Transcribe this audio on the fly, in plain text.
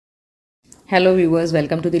Hello viewers,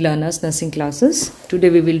 welcome to the Learners Nursing classes. Today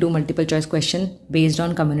we will do multiple choice question based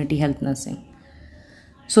on community health nursing.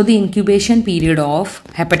 So the incubation period of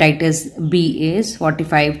hepatitis B is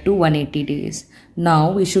 45 to 180 days.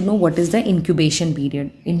 Now we should know what is the incubation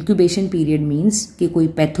period. Incubation period means कि कोई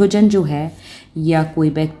pathogen जो है या कोई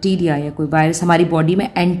bacteria या कोई virus हमारी body में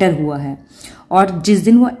एंटर हुआ है और जिस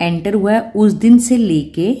दिन वो एंटर हुआ है उस दिन से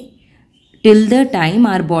लेके till the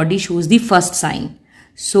time our body shows the first sign.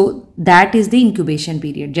 So that is the incubation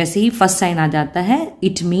period. जैसे ही first sign आ जाता है,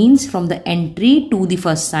 it means from the entry to the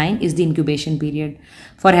first sign is the incubation period.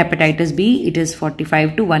 For hepatitis B, it is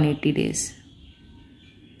 45 to 180 days.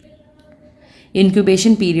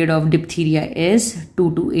 Incubation period of diphtheria is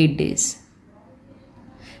 2 to 8 days.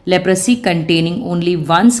 Leprosy containing only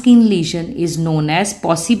one skin lesion is known as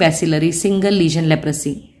paucibacillary single lesion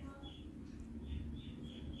leprosy.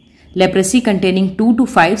 Leprosy containing 2 to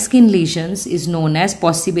 5 skin lesions is known as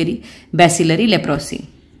paucibacillary leprosy.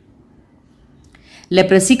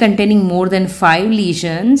 Leprosy containing more than 5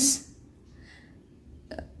 lesions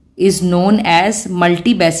is known as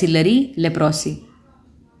multibacillary leprosy.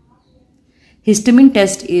 Histamine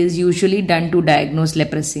test is usually done to diagnose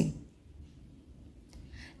leprosy.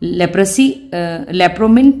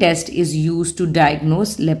 Lepromin test is used to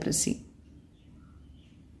diagnose leprosy.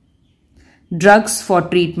 Drugs for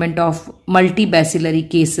treatment of multibacillary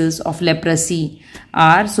cases of leprosy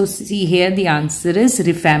are, so see here the answer is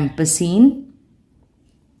rifampicin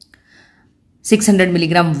 600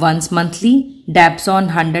 mg once monthly, dapsone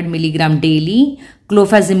 100 mg daily,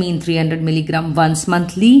 clofazimine 300 mg once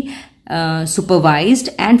monthly, supervised,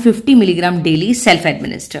 and 50 mg daily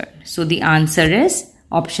self-administered. So the answer is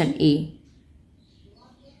option A.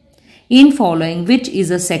 In following, which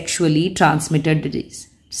is a sexually transmitted disease?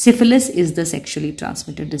 Syphilis is the sexually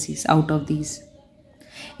transmitted disease out of these.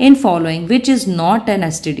 In following, which is not an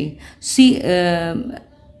STD? See,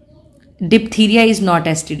 diphtheria is not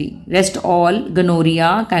STD. Rest all,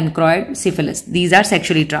 gonorrhea, chancroid, syphilis. These are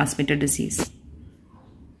sexually transmitted disease.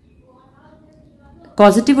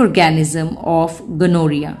 Causative organism of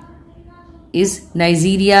gonorrhea is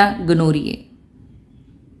Neisseria gonorrhoeae.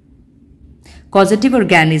 Causative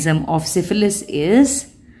organism of syphilis is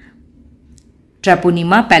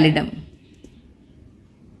Treponema pallidum.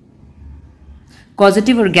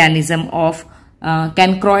 Causative organism of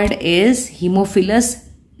chancroid is Haemophilus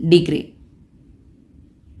degray.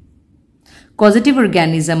 Causative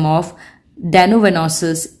organism of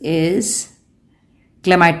danovenosus is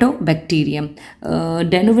Chlamytobacterium.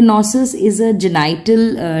 Danovenosus is a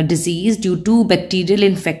genital disease due to bacterial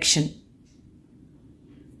infection.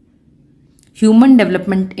 Human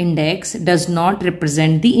Development Index does not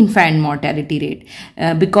represent the infant mortality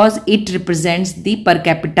rate because it represents the per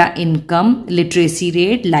capita income, literacy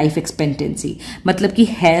rate, life expectancy. मतलब कि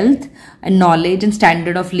health, knowledge and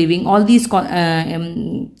standard of living, all these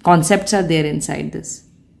concepts are there inside this.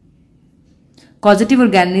 Causative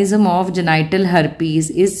organism of genital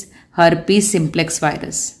herpes is herpes simplex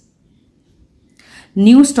virus.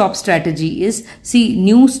 New stop strategy is, see,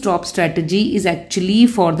 new stop strategy is actually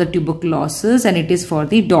for the tuberculosis and it is for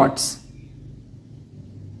the DOTS.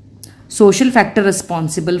 Social factor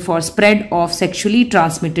responsible for spread of sexually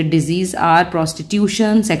transmitted disease are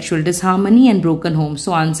prostitution, sexual disharmony and broken homes.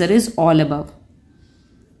 So answer is all above.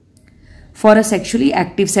 For a sexually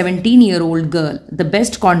active 17-year-old girl, the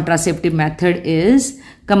best contraceptive method is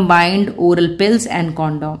combined oral pills and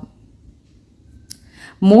condom.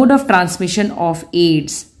 Mode of transmission of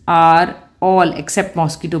AIDS are all except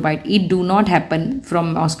mosquito bite. It do not happen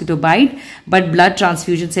from mosquito bite, but blood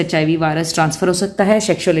transfusion से HIV virus transfer हो सकता है,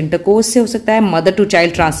 sexual intercourse से हो सकता है, mother to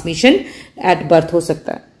child transmission at birth हो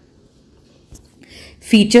सकता है.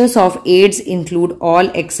 Features of AIDS include all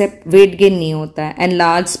except weight gain नहीं होता है,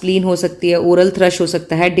 enlarged spleen हो सकती है, oral thrush हो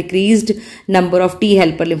सकता है, decreased number of T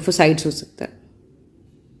helper lymphocytes हो सकता है.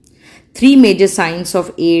 3 major signs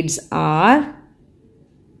of AIDS are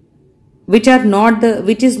which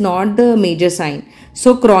is not the major sign.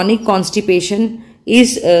 So chronic constipation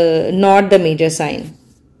is not the major sign.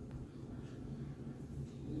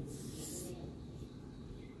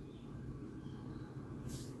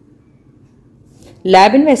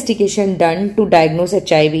 Lab investigation done to diagnose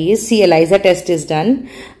HIV is, see, ELISA test is done,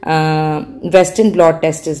 Western blot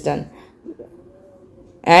test is done,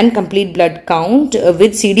 and complete blood count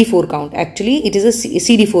with CD4 count. Actually, it is a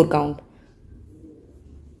CD4 count.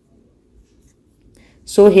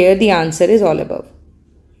 So here the answer is all above.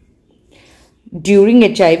 During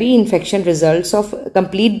HIV infection, results of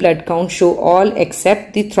complete blood count show all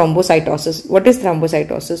except the thrombocytosis. What is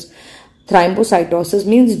thrombocytosis? Thrombocytosis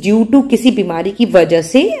means due to किसी बीमारी की वजह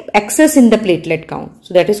से excess in the platelet count.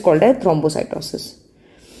 So that is called as thrombocytosis.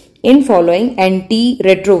 In following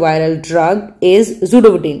antiretroviral drug is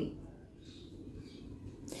zidovudine.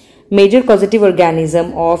 Major causative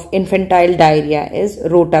organism of infantile diarrhea is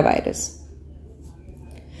rotavirus.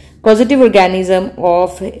 Causative organism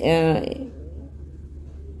of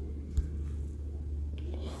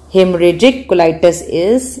hemorrhagic colitis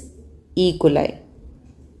is E. coli.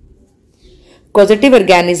 Causative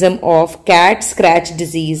organism of cat scratch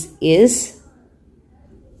disease is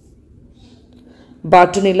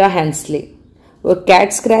Bartonella Hansley. वो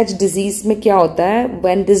cat scratch disease में क्या होता है?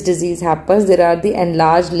 When this disease happens, there are the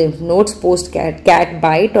enlarged lymph nodes post cat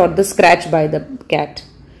bite or the scratch by the cat.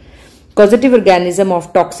 Causative organism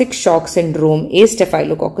of toxic shock syndrome is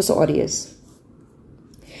Staphylococcus aureus.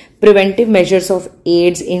 Preventive measures of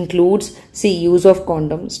AIDS includes use of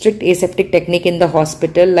condom, strict aseptic technique in the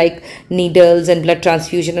hospital like needles and blood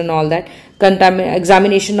transfusion and all that.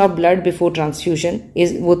 Examination of blood before transfusion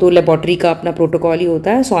is वो तो laboratory का अपना protocol ही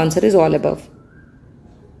होता है. So answer is all above.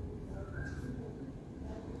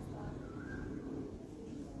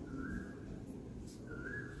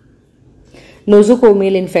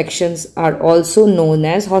 Nosocomial infections are also known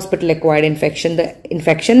as hospital acquired infection, the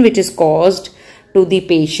infection which is caused to the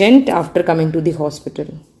patient after coming to the hospital.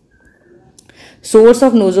 Source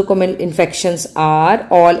of nosocomial infections are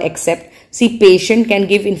all except, patient can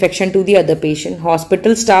give infection to the other patient,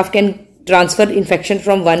 hospital staff can transfer infection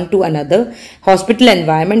from one to another, hospital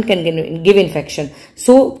environment can give infection.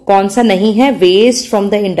 So कौन सा नहीं है? Waste from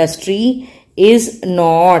the industry is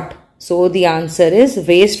not. So the answer is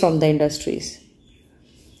waste from the industries.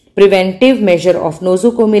 Preventive measure of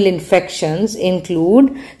nosocomial infections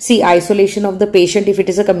include isolation of the patient if it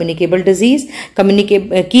is a communicable disease,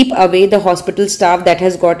 keep away the hospital staff that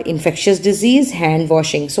has got infectious disease, hand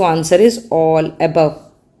washing. So answer is all above.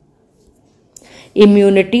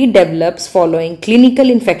 Immunity develops following clinical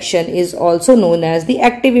infection is also known as the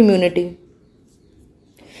active immunity.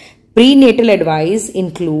 Prenatal advice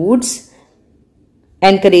includes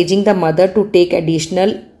encouraging the mother to take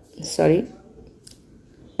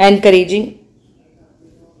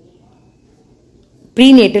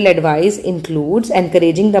Prenatal advice includes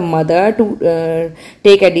encouraging the mother to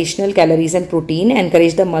take additional calories and protein,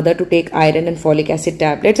 encourage the mother to take iron and folic acid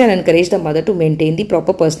tablets, and encourage the mother to maintain the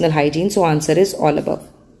proper personal hygiene. So answer is all above.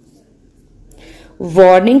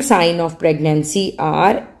 Warning sign of pregnancy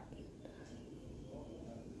are,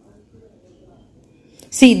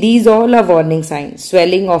 these all are warning signs.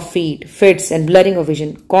 Swelling of feet, fits and blurring of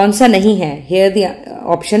vision. कौन सा नहीं है? Here the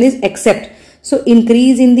option is except. So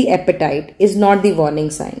increase in the appetite is not the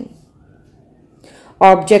warning sign.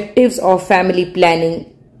 Objectives of family planning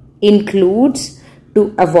includes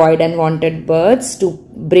to avoid unwanted births, to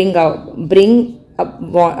bring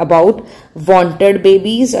about wanted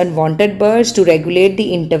babies, unwanted births, to regulate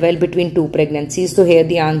the interval between two pregnancies. So here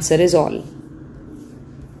the answer is all.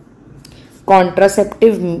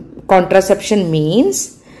 Contraception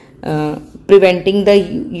means preventing the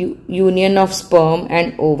union of sperm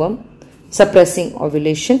and ovum, suppressing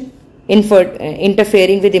ovulation,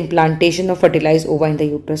 interfering with implantation of fertilized ova in the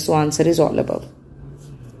uterus. So answer is all above.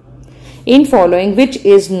 In following which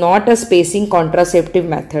is not a spacing contraceptive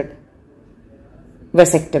method?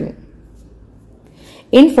 Vasectomy.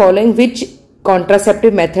 In following which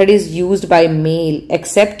contraceptive method is used by male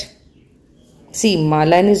except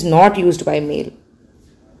Malan is not used by male.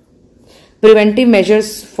 Preventive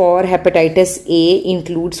measures for hepatitis A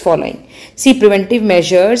includes following. Preventive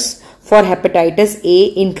measures for hepatitis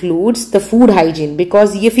A includes the food hygiene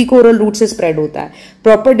because ये fecal-oral route से spread होता है.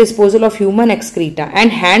 Proper disposal of human excreta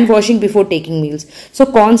and hand washing before taking meals. So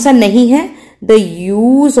कौन सा नहीं है? The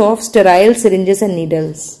use of sterile syringes and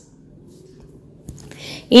needles.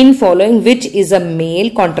 In following which is a male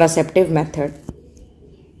contraceptive method?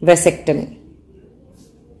 Vasectomy.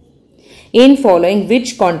 In following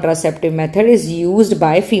which contraceptive method is used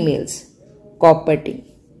by females? Copper T.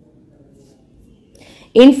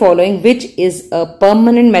 In following which is a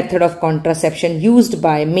permanent method of contraception used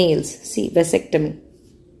by males? Vasectomy.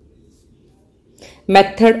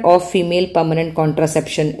 Method of female permanent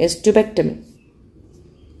contraception is tubectomy.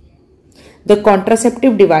 The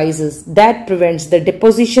contraceptive devices that prevents the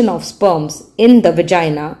deposition of sperms in the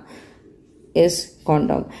vagina is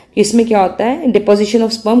condom. इसमें क्या होता है? Deposition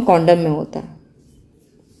of sperm condom में होता है.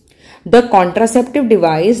 The contraceptive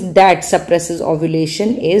device that suppresses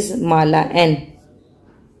ovulation is Mala N.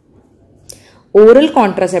 Oral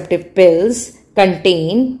contraceptive pills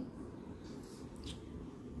contain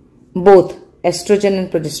both estrogen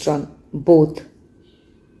and progesterone. Both.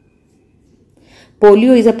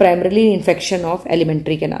 Polio is a primarily infection of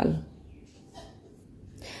alimentary canal.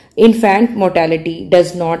 Infant mortality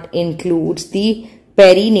does not include the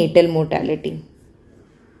perinatal mortality,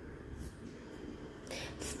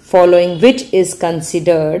 following which is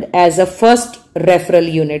considered as a first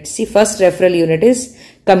referral unit. See, first referral unit is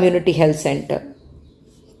community health center.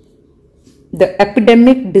 The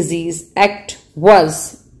Epidemic Disease Act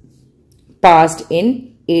was passed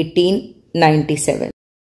in 1897.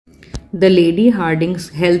 The Lady Hardinge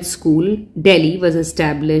Health School, Delhi, was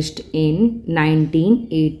established in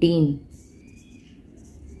 1918.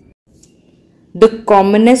 The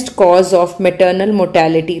commonest cause of maternal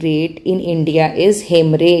mortality rate in India is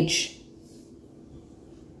hemorrhage.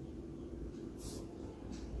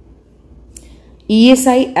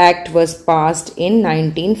 ESI Act was passed in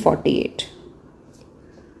 1948.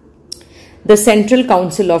 The Central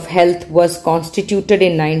Council of Health was constituted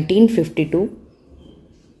in 1952.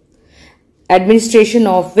 Administration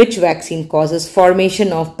of which vaccine causes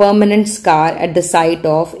formation of permanent scar at the site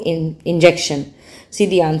of injection? See,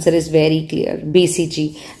 the answer is very clear.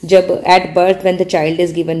 BCG. At birth, when the child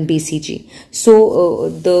is given BCG, so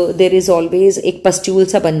there is always एक pustule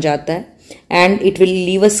सा बन जाता है and it will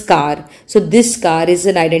leave a scar. So this scar is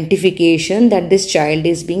an identification that this child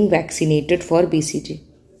is being vaccinated for BCG.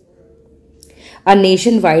 A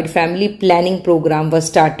nationwide family planning program was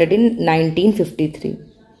started in 1953.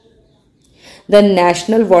 The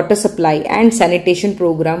National Water Supply and Sanitation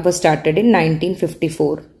Program was started in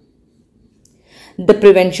 1954. The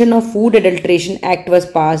Prevention of Food Adulteration Act was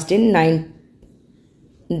passed in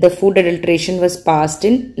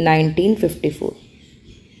 1954.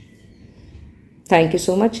 Thank you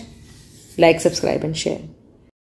so much. Like, subscribe and share.